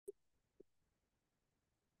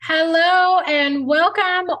Hello and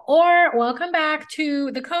welcome back to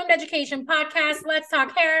the Combed Education Podcast. Let's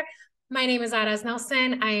talk hair. My name is Aras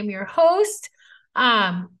Nelson. I am your host.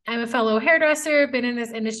 I'm a fellow hairdresser, been in this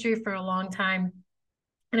industry for a long time,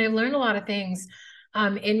 and I've learned a lot of things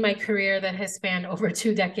in my career that has spanned over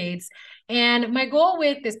 2 decades. And my goal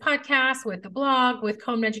with this podcast, with the blog, with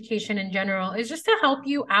Combed Education in general, is just to help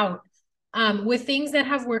you out with things that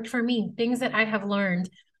have worked for me, things that I have learned.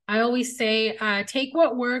 I always say, take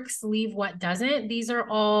what works, leave what doesn't. These are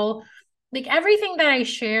all like everything that I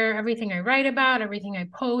share, everything I write about, everything I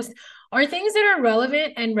post are things that are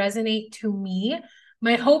relevant and resonate to me.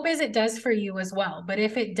 My hope is it does for you as well. But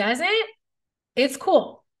if it doesn't, it's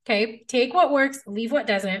cool. Okay. Take what works, leave what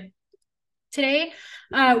doesn't. Today,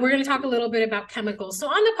 we're going to talk a little bit about chemicals. So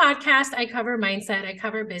on the podcast, I cover mindset, I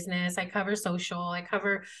cover business, I cover social, I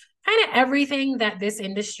cover kind of everything that this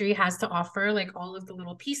industry has to offer, like all of the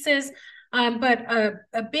little pieces. But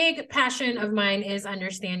a big passion of mine is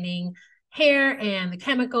understanding hair and the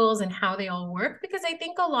chemicals and how they all work, because I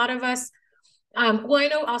think a lot of us, well, I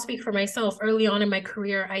know I'll speak for myself. Early on in my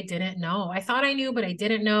career, I didn't know. I thought I knew, but I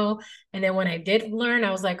didn't know. And then when I did learn,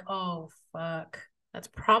 I was like, oh, fuck. That's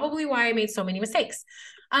probably why I made so many mistakes.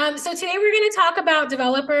 So today we're going to talk about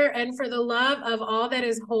developer and for the love of all that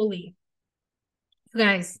is holy. You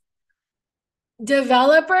guys,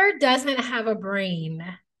 developer doesn't have a brain.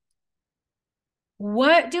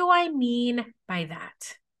 What do I mean by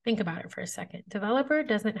that? Think about it for a second. Developer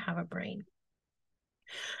doesn't have a brain.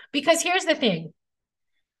 Because here's the thing.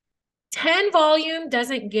 10 volume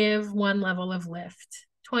doesn't give 1 level of lift.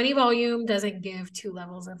 20 volume doesn't give 2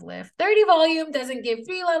 levels of lift. 30 volume doesn't give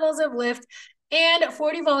 3 levels of lift. And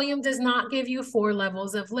 40 volume does not give you 4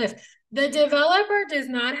 levels of lift. The developer does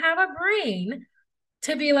not have a brain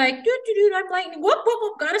to be like, I'm lightning, whoop, whoop,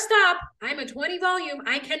 whoop, gotta stop. I'm a 20 volume.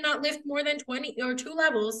 I cannot lift more than 20 or 2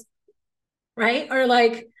 levels, right? Or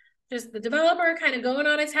like just the developer kind of going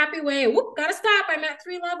on its happy way. Whoop, gotta stop. I'm at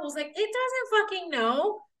 3 levels. Like it doesn't fucking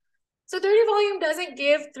know. So 30 volume doesn't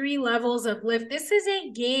give 3 levels of lift. This is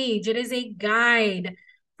a gauge. It is a guide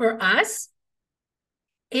for us.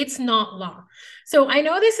 It's not law. So I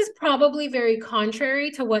know this is probably very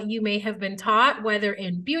contrary to what you may have been taught, whether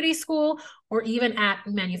in beauty school or even at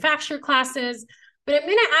manufacture classes. But I'm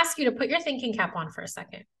going to ask you to put your thinking cap on for a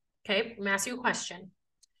second. Okay, I'm going to ask you a question.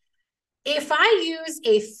 If I use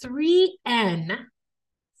a 3N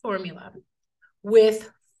formula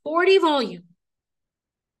with 40 volume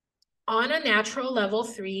on a natural level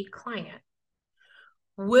 3 client,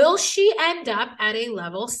 will she end up at a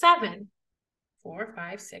level 7? 4,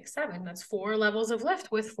 5, 6, 7. That's 4 levels of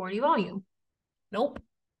lift with 40 volume. Nope.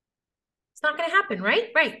 It's not going to happen, right?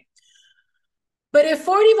 Right. But if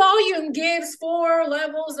 40 volume gives 4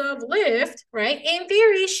 levels of lift, right, in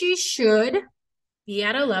theory, she should be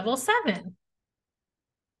at a level 7.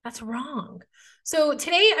 That's wrong. So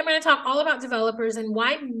today I'm going to talk all about developers and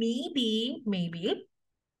why maybe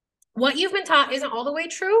what you've been taught isn't all the way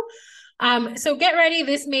true. So get ready.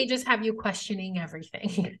 This may just have you questioning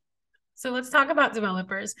everything. So let's talk about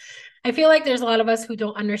developers. I feel like there's a lot of us who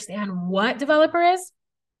don't understand what developer is,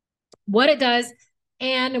 what it does,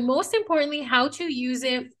 and most importantly, how to use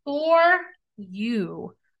it for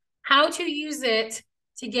you, how to use it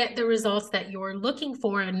to get the results that you're looking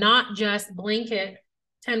for and not just blanket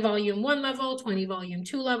 10 volume 1 level, 20 volume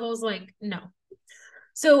 2 levels. Like, no.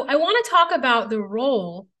 So I want to talk about the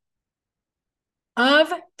role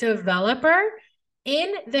of developer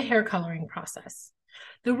in the hair coloring process.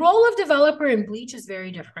 The role of developer in bleach is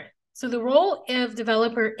very different. So the role of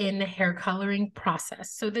developer in the hair coloring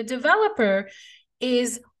process. So the developer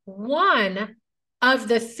is one of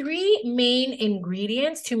the 3 main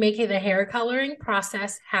ingredients to make the hair coloring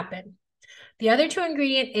process happen. The other 2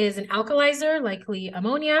 ingredient is an alkalizer, likely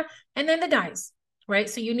ammonia, and then the dyes, right?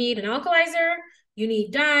 So you need an alkalizer, you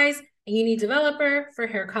need dyes, and you need developer for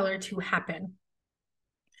hair color to happen.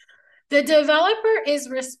 The developer is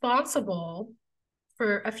responsible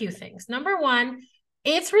for a few things. Number 1,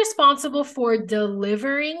 it's responsible for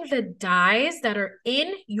delivering the dyes that are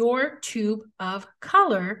in your tube of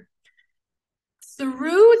color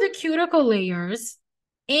through the cuticle layers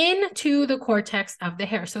into the cortex of the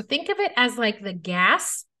hair. So think of it as like the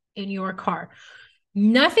gas in your car.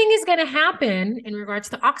 Nothing is going to happen in regards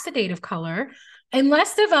to oxidative color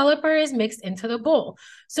unless developer is mixed into the bowl.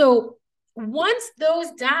 So once those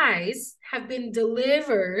dyes have been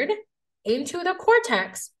delivered into the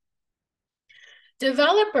cortex,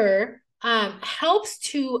 developer helps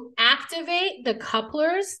to activate the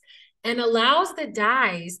couplers and allows the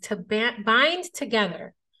dyes to bind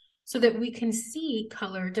together so that we can see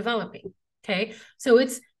color developing. Okay, so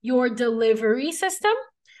it's your delivery system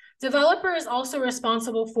Developer is also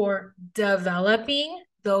responsible for developing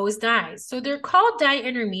those dyes. So they're called dye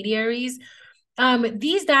intermediaries.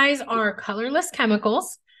 These dyes are colorless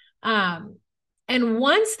chemicals. And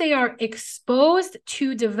once they are exposed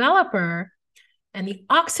to developer and the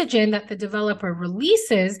oxygen that the developer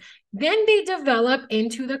releases, then they develop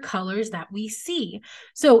into the colors that we see.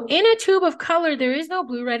 So in a tube of color, there is no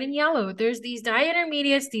blue, red, and yellow. There's these dye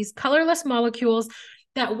intermediates, these colorless molecules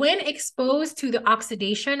that when exposed to the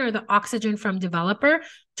oxidation or the oxygen from developer,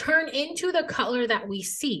 turn into the color that we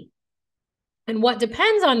see. And what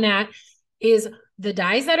depends on that is the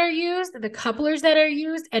dyes that are used, the couplers that are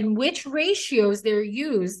used, and which ratios they're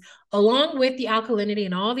used, along with the alkalinity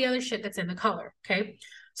and all the other shit that's in the color, okay?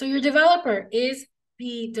 So your developer is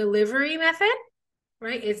the delivery method,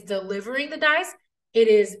 right? It's delivering the dyes. It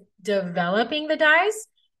is developing the dyes.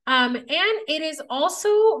 And it is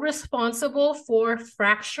also responsible for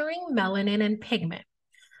fracturing melanin and pigment.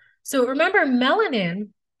 So remember, melanin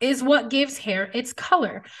is what gives hair its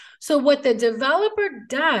color. So what the developer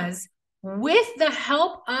does with the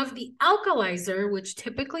help of the alkalizer, which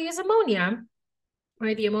typically is ammonia,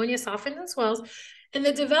 right? The ammonia softens and swells. And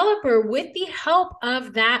the developer, with the help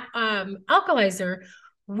of that alkalizer,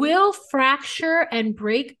 will fracture and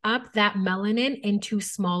break up that melanin into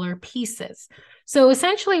smaller pieces. So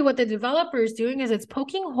essentially what the developer is doing is it's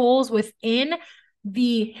poking holes within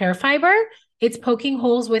the hair fiber. It's poking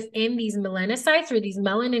holes within these melanocytes, or these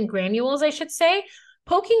melanin granules, I should say,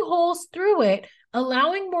 poking holes through it,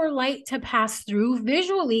 allowing more light to pass through,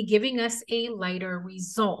 visually giving us a lighter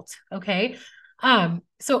result, okay?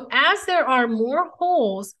 So as there are more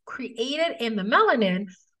holes created in the melanin,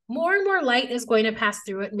 more and more light is going to pass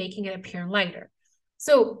through it, making it appear lighter.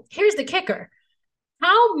 So here's the kicker.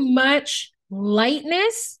 How much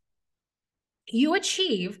lightness you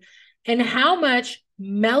achieve and how much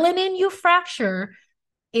melanin you fracture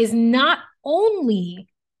is not only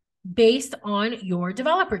based on your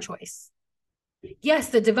developer choice. Yes,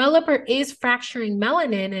 the developer is fracturing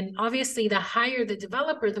melanin, and obviously the higher the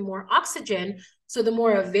developer, the more oxygen, so the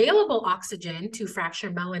more available oxygen to fracture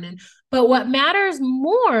melanin. But what matters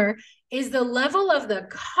more is the level of the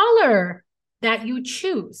color that you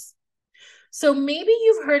choose. So maybe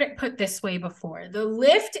you've heard it put this way before. The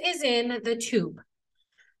lift is in the tube.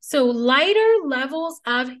 So lighter levels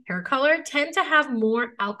of hair color tend to have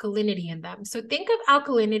more alkalinity in them. So think of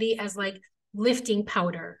alkalinity as like lifting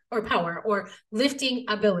powder or power or lifting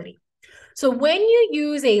ability. So when you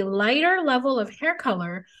use a lighter level of hair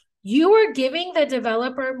color, you are giving the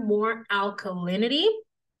developer more alkalinity,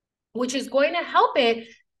 which is going to help it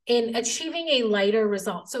in achieving a lighter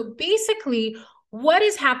result. So basically, what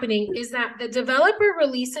is happening is that the developer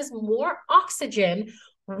releases more oxygen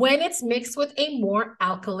when it's mixed with a more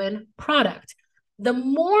alkaline product. The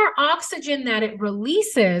more oxygen that it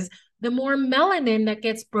releases, the more melanin that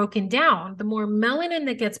gets broken down. The more melanin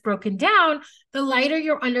that gets broken down, the lighter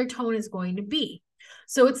your undertone is going to be.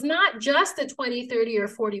 So it's not just a 20, 30, or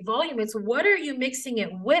 40 volume. It's what are you mixing it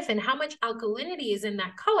with and how much alkalinity is in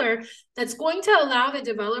that color that's going to allow the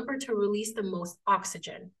developer to release the most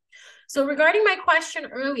oxygen. So regarding my question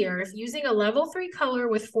earlier, if using a level 3 color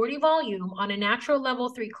with 40 volume on a natural level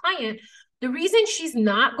 3 client, the reason she's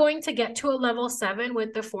not going to get to a level 7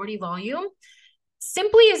 with the 40 volume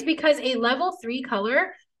simply is because a level 3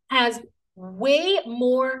 color has way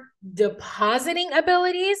more depositing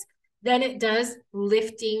abilities than it does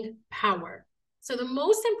lifting power. So the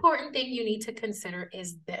most important thing you need to consider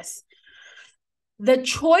is this. The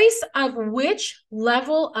choice of which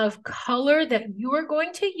level of color that you are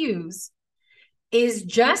going to use is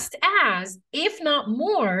just as, if not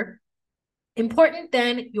more, important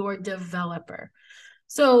than your developer.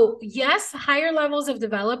 So yes, higher levels of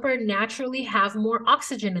developer naturally have more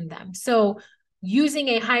oxygen in them. So using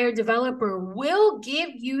a higher developer will give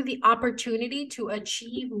you the opportunity to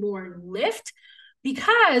achieve more lift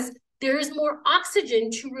because there is more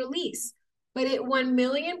oxygen to release. But it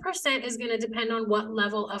 1,000,000% is going to depend on what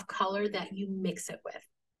level of color that you mix it with,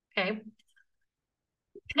 okay?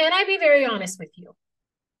 Can I be very honest with you?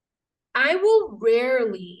 I will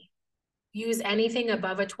rarely use anything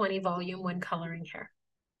above a 20 volume when coloring hair.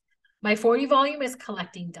 My 40 volume is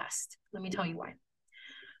collecting dust. Let me tell you why.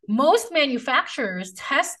 Most manufacturers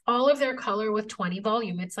test all of their color with 20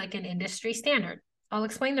 volume. It's like an industry standard. I'll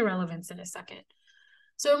explain the relevance in a second.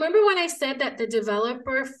 So remember when I said that the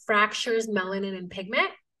developer fractures melanin and pigment?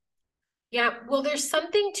 Yeah, well, there's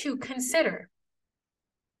something to consider.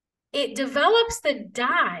 It develops the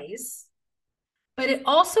dyes, but it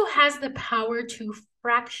also has the power to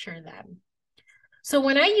fracture them. So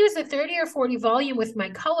when I use a 30 or 40 volume with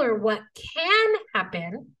my color, what can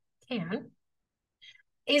happen,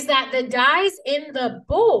 is that the dyes in the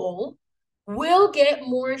bowl will get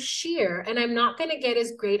more shear and I'm not going to get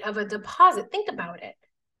as great of a deposit. Think about it.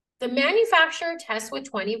 The manufacturer tests with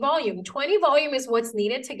 20 volume. 20 volume is what's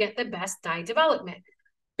needed to get the best dye development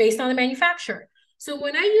based on the manufacturer. So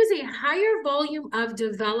when I use a higher volume of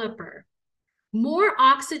developer, more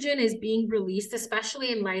oxygen is being released,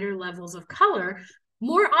 especially in lighter levels of color.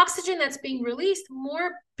 More oxygen that's being released,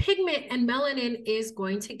 more pigment and melanin is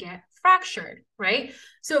going to get fractured, right?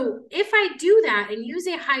 So if I do that and use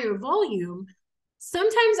a higher volume,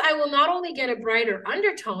 sometimes I will not only get a brighter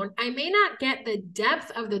undertone, I may not get the depth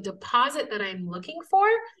of the deposit that I'm looking for,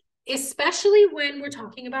 especially when we're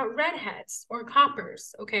talking about redheads or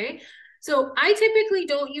coppers, okay? So I typically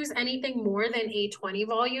don't use anything more than a 20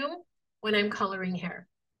 volume when I'm coloring hair.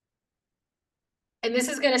 And this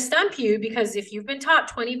is going to stump you because if you've been taught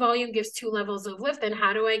 20 volume gives 2 levels of lift, then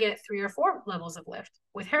how do I get 3 or 4 levels of lift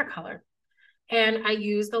with hair color? And I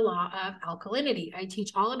use the law of alkalinity. I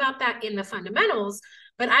teach all about that in the fundamentals,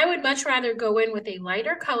 but I would much rather go in with a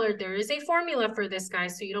lighter color. There is a formula for this,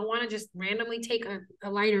 guys, so you don't want to just randomly take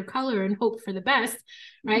a lighter color and hope for the best,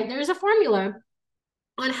 right? There's a formula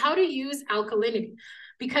on how to use alkalinity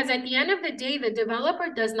because at the end of the day, the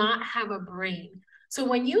developer does not have a brain. So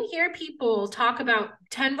when you hear people talk about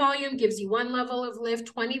 10 volume gives you 1 level of lift,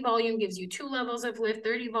 20 volume gives you 2 levels of lift,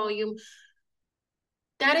 30 volume,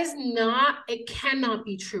 that is not, it cannot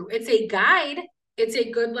be true. It's a guide. It's a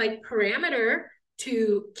good like parameter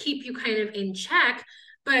to keep you kind of in check,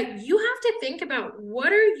 but you have to think about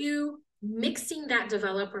what are you mixing that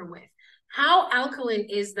developer with? How alkaline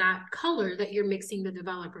is that color that you're mixing the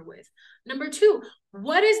developer with? Number 2,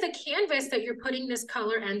 what is the canvas that you're putting this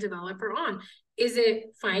color and developer on? Is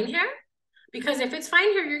it fine hair? Because if it's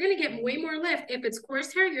fine hair, you're going to get way more lift. If it's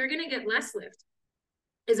coarse hair, you're going to get less lift.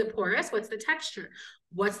 Is it porous? What's the texture?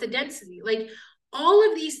 What's the density? Like all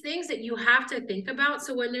of these things that you have to think about.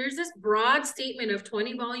 So when there's this broad statement of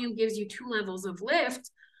 20 volume gives you 2 levels of lift,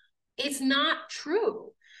 it's not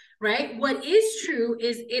true, right? What is true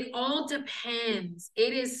is it all depends.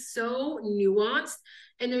 It is so nuanced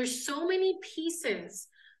and there's so many pieces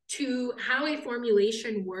to how a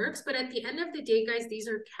formulation works. But at the end of the day, guys, these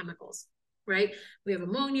are chemicals, right? We have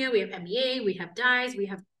ammonia, we have MEA, we have dyes, we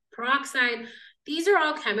have peroxide. These are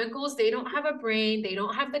all chemicals. They don't have a brain. They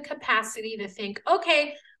don't have the capacity to think,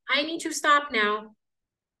 okay, I need to stop now.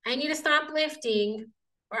 I need to stop lifting,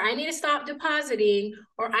 or I need to stop depositing,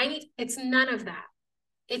 or it's none of that.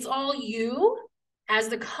 It's all you as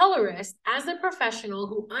the colorist, as the professional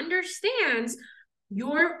who understands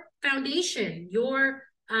your foundation, your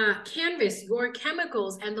canvas, your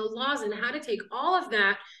chemicals and the laws and how to take all of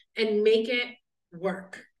that and make it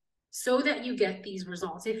work so that you get these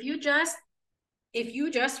results. If you just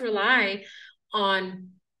rely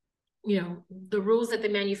on, the rules that the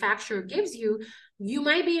manufacturer gives you, you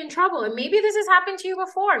might be in trouble. And maybe this has happened to you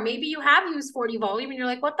before. Maybe you have used 40 volume and you're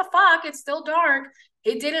like, what the fuck? It's still dark.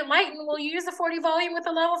 It didn't lighten. Well, you use the 40 volume with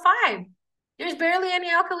a level 5. There's barely any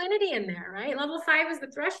alkalinity in there, right? Level 5 is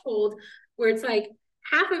the threshold where it's like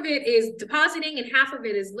half of it is depositing and half of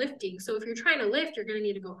it is lifting. So if you're trying to lift, you're going to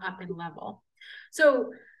need to go up in level.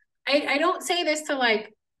 So I don't say this to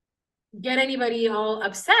like get anybody all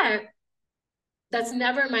upset. That's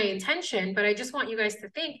never my intention, but I just want you guys to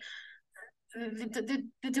think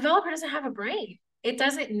the developer doesn't have a brain. It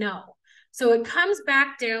doesn't know. So it comes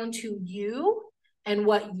back down to you and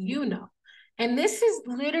what you know. And this is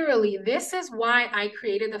why I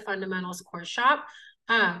created the Fundamentals Course Shop.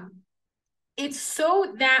 It's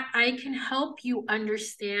so that I can help you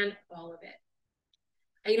understand all of it.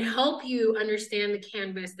 I can help you understand the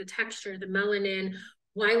canvas, the texture, the melanin,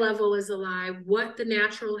 why level is alive, what the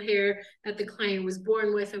natural hair that the client was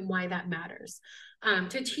born with and why that matters.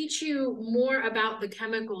 To teach you more about the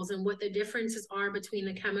chemicals and what the differences are between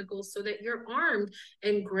the chemicals so that you're armed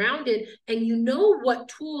and grounded and you know what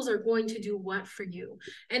tools are going to do what for you.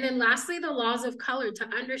 And then lastly, the laws of color, to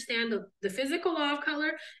understand the physical law of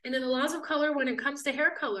color and then the laws of color when it comes to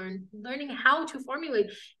hair color and learning how to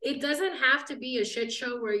formulate. It doesn't have to be a shit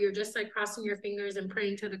show where you're just like crossing your fingers and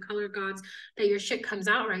praying to the color gods that your shit comes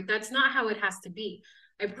out right. That's not how it has to be.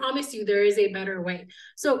 I promise you there is a better way.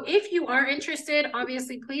 So if you are interested,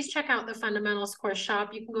 obviously, please check out the Fundamentals Course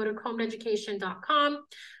Shop. You can go to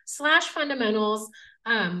combeducation.com/fundamentals.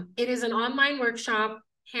 It is an online workshop,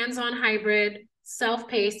 hands-on hybrid,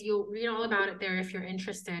 self-paced. You'll read all about it there if you're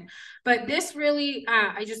interested. But this really,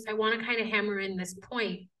 I want to kind of hammer in this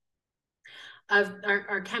point of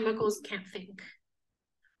our chemicals can't think.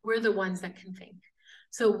 We're the ones that can think.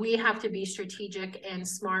 So we have to be strategic and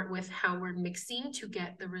smart with how we're mixing to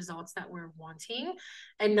get the results that we're wanting,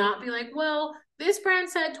 and not be like, well, this brand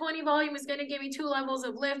said 20 volume is going to give me 2 levels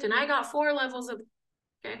of lift and I got 4 levels of,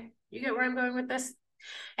 okay, you get where I'm going with this?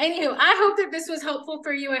 Anywho, I hope that this was helpful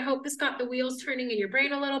for you. I hope this got the wheels turning in your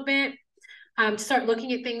brain a little bit. Start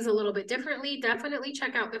looking at things a little bit differently. Definitely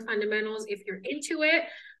check out the fundamentals if you're into it.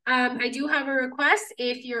 I do have a request.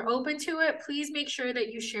 If you're open to it, please make sure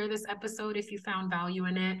that you share this episode if you found value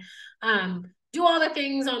in it. Do all the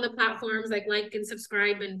things on the platforms like and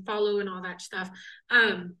subscribe and follow and all that stuff.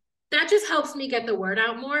 That just helps me get the word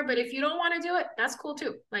out more. But if you don't want to do it, that's cool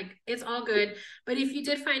too. Like, it's all good. But if you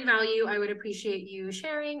did find value, I would appreciate you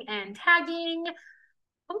sharing and tagging.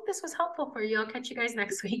 Hope this was helpful for you. I'll catch you guys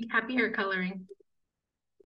next week. Happy hair coloring.